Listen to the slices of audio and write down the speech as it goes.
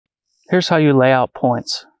Here's how you lay out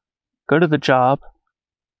points. Go to the job,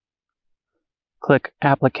 click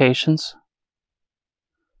Applications,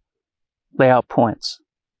 Layout Points.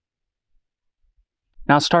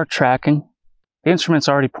 Now start tracking. The instrument's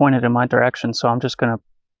already pointed in my direction, so I'm just going to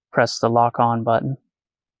press the Lock On button.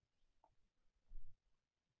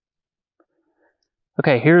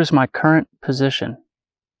 Okay, here's my current position.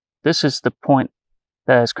 This is the point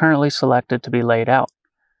that is currently selected to be laid out.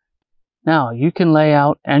 Now, you can lay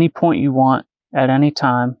out any point you want at any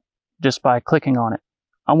time just by clicking on it.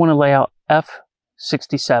 I want to lay out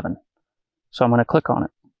F67, so I'm going to click on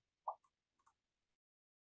it.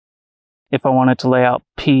 If I wanted to lay out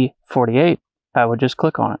P48, I would just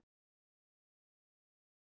click on it.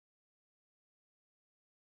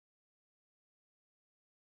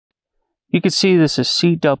 You can see this is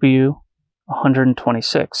CW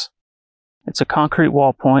 126. It's a concrete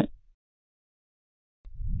wall point.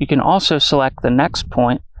 You can also select the next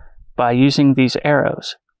point by using these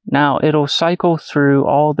arrows. Now it'll cycle through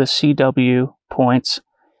all the CW points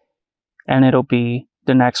and it'll be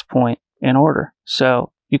the next point in order.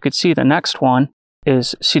 So you could see the next one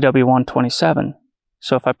is CW 127.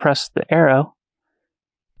 So if I press the arrow,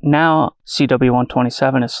 now CW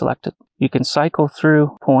 127 is selected. You can cycle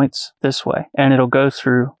through points this way and it'll go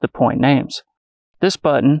through the point names. This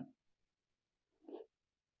button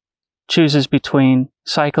chooses between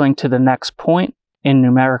cycling to the next point in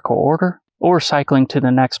numerical order or cycling to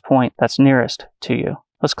the next point that's nearest to you.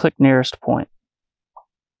 Let's click nearest point.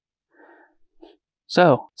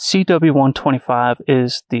 So CW 125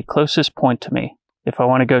 is the closest point to me. If I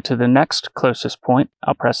want to go to the next closest point,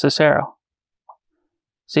 I'll press this arrow.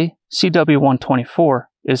 See, CW 124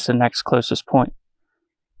 is the next closest point.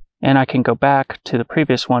 And I can go back to the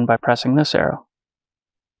previous one by pressing this arrow.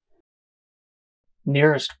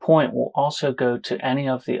 Nearest point will also go to any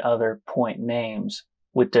of the other point names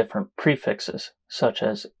with different prefixes, such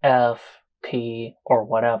as F, P, or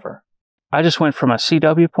whatever. I just went from a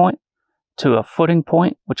CW point to a footing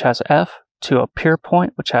point, which has F, to a pier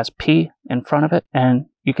point, which has P in front of it, and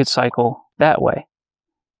you could cycle that way.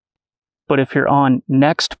 But if you're on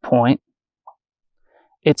next point,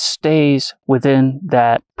 it stays within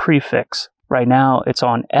that prefix. Right now, it's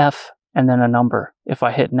on F and then a number. If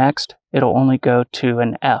I hit next, it'll only go to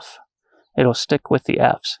an F. It'll stick with the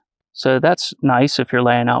Fs. So that's nice if you're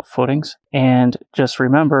laying out footings. And just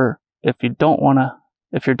remember, if you're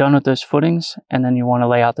done with those footings and then you want to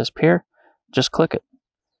lay out this pier, just click it.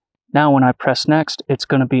 Now when I press next, it's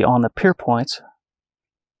going to be on the pier points.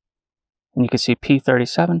 And you can see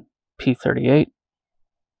P37, P38,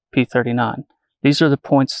 P39. These are the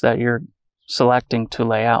points that you're selecting to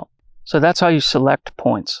lay out. So that's how you select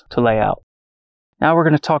points to lay out. Now we're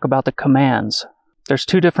going to talk about the commands. There's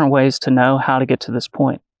two different ways to know how to get to this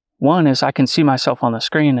point. One is I can see myself on the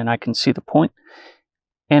screen and I can see the point,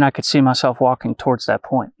 and I could see myself walking towards that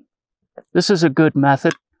point. This is a good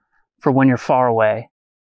method for when you're far away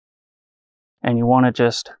and you want to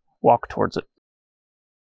just walk towards it.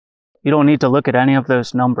 You don't need to look at any of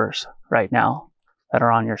those numbers right now that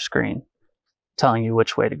are on your screen telling you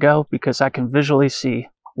which way to go, because I can visually see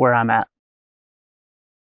where I'm at.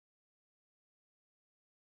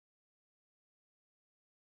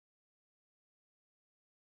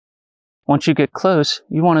 Once you get close,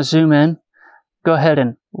 you want to zoom in. Go ahead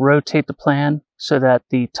and rotate the plan so that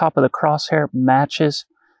the top of the crosshair matches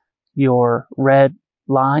your red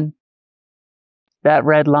line. That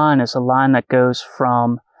red line is a line that goes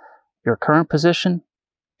from your current position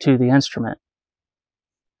to the instrument.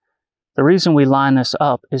 The reason we line this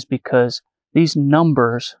up is because these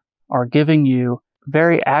numbers are giving you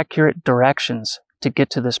very accurate directions to get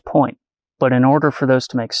to this point. But in order for those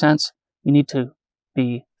to make sense, you need to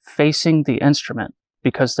be facing the instrument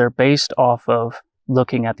because they're based off of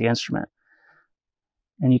looking at the instrument.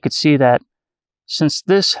 And you could see that since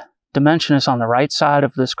this dimension is on the right side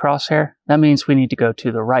of this crosshair, that means we need to go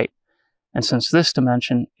to the right. And since this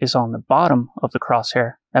dimension is on the bottom of the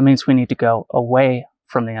crosshair, that means we need to go away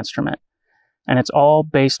from the instrument. And it's all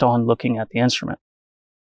based on looking at the instrument.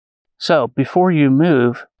 So before you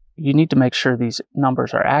move, you need to make sure these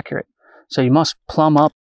numbers are accurate. So you must plumb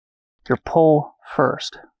up your pole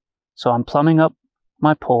first. So I'm plumbing up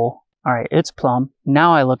my pole. All right, it's plumb.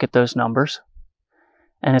 Now I look at those numbers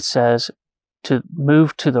and it says to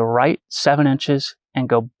move to the right 7 inches and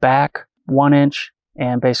go back 1 inch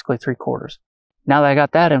and basically 3/4. Now that I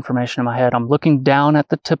got that information in my head, I'm looking down at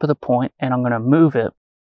the tip of the point and I'm going to move it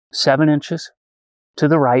 7 inches to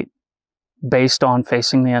the right based on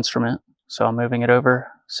facing the instrument. So I'm moving it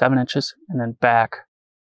over 7 inches and then back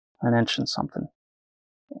 1 inch and something.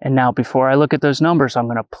 And now before I look at those numbers, I'm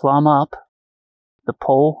going to plumb up the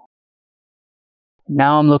pole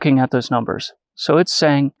Now I'm looking at those numbers. So it's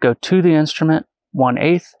saying go to the instrument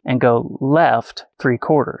 1/8 and go left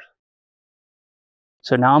 3/4.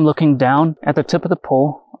 So now I'm looking down at the tip of the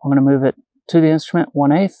pole. I'm going to move it to the instrument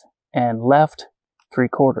 1/8 and left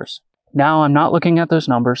 3/4. Now I'm not looking at those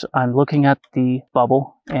numbers. I'm looking at the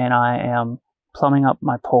bubble and I am plumbing up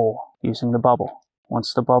my pole using the bubble.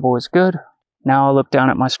 Once the bubble is good, now I'll look down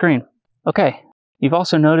at my screen. Okay, you've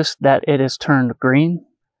also noticed that it has turned green.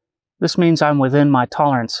 This means I'm within my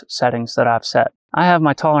tolerance settings that I've set. I have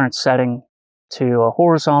my tolerance setting to a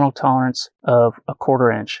horizontal tolerance of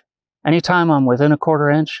 1/4 inch. Anytime I'm within 1/4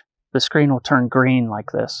 inch, the screen will turn green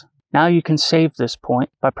like this. Now you can save this point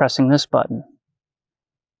by pressing this button.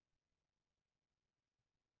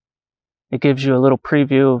 It gives you a little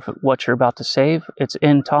preview of what you're about to save. It's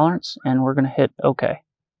in tolerance, and we're going to hit OK.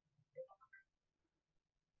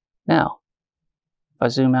 Now, if I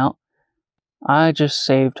zoom out, I just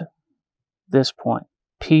saved this point,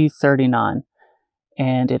 P39,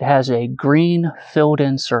 and it has a green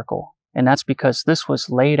filled-in circle, and that's because this was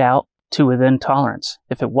laid out to within tolerance.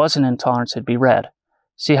 If it wasn't in tolerance, it'd be red.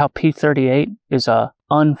 See how P38 is a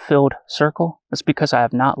unfilled circle? That's because I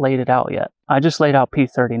have not laid it out yet. I just laid out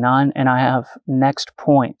P39 and I have next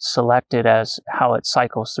point selected as how it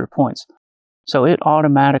cycles through points. So it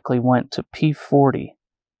automatically went to P40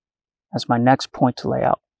 as my next point to lay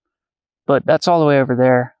out. But that's all the way over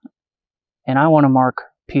there and I want to mark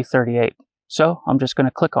P38. So I'm just going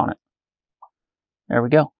to click on it. There we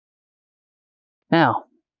go. Now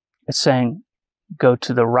it's saying go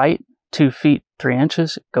to the right 2 feet 3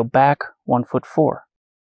 inches, go back 1 foot 4.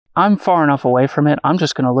 I'm far enough away from it, I'm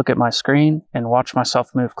just going to look at my screen and watch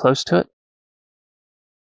myself move close to it.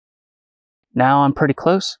 Now I'm pretty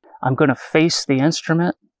close. I'm going to face the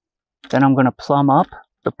instrument, then I'm going to plumb up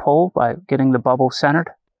the pole by getting the bubble centered.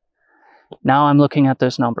 Now I'm looking at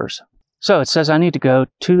those numbers. So it says I need to go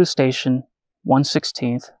to the station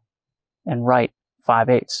 1/16 and right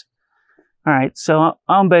 5/8. Alright, so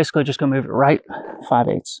I'm basically just going to move it right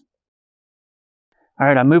 5/8.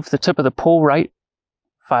 Alright, I moved the tip of the pole right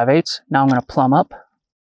 5/8. Now I'm going to plumb up.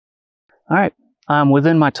 Alright, I'm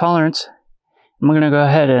within my tolerance. I'm going to go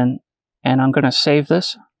ahead and I'm going to save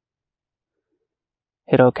this.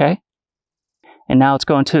 Hit OK. And now it's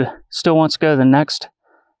going to, still wants to go to the next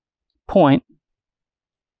point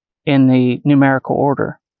in the numerical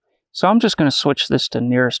order. So I'm just going to switch this to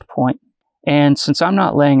nearest point. And since I'm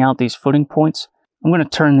not laying out these footing points, I'm going to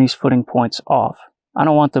turn these footing points off. I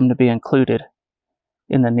don't want them to be included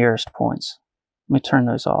in the nearest points. Let me turn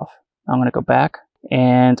those off. I'm going to go back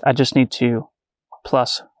and I just need to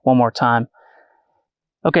plus one more time.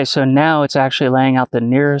 Okay, so now it's actually laying out the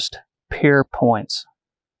nearest pier points.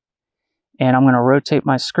 And I'm going to rotate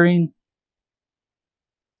my screen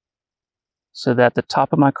so that the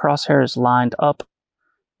top of my crosshair is lined up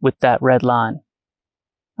with that red line.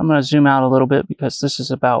 I'm going to zoom out a little bit because this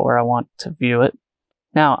is about where I want to view it.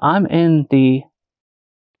 Now I'm in the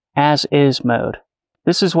as is mode.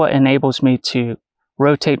 This is what enables me to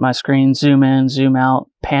rotate my screen, zoom in, zoom out,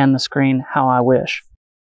 pan the screen how I wish.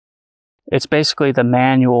 It's basically the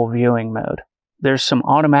manual viewing mode. There's some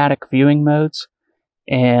automatic viewing modes,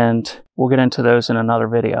 and we'll get into those in another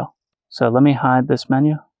video. So let me hide this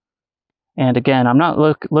menu. And again, I'm not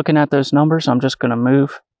looking at those numbers. I'm just going to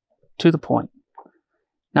move to the point.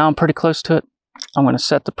 Now I'm pretty close to it. I'm going to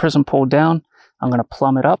set the prism pole down. I'm going to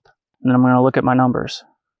plumb it up, and then I'm going to look at my numbers.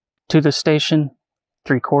 To the station,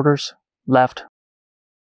 3/4, left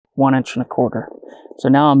 1 1/4 inch. So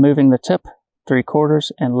now I'm moving the tip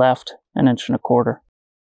 3/4 and left 1 1/4 inch.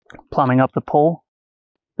 Plumbing up the pole.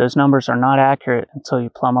 Those numbers are not accurate until you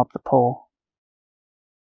plumb up the pole.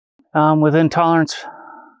 Within tolerance,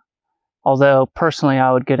 although personally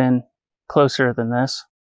I would get in closer than this.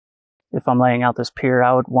 If I'm laying out this pier,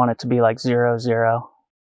 I would want it to be like 0, 0.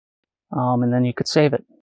 And then you could save it.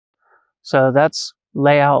 So that's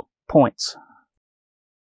layout points.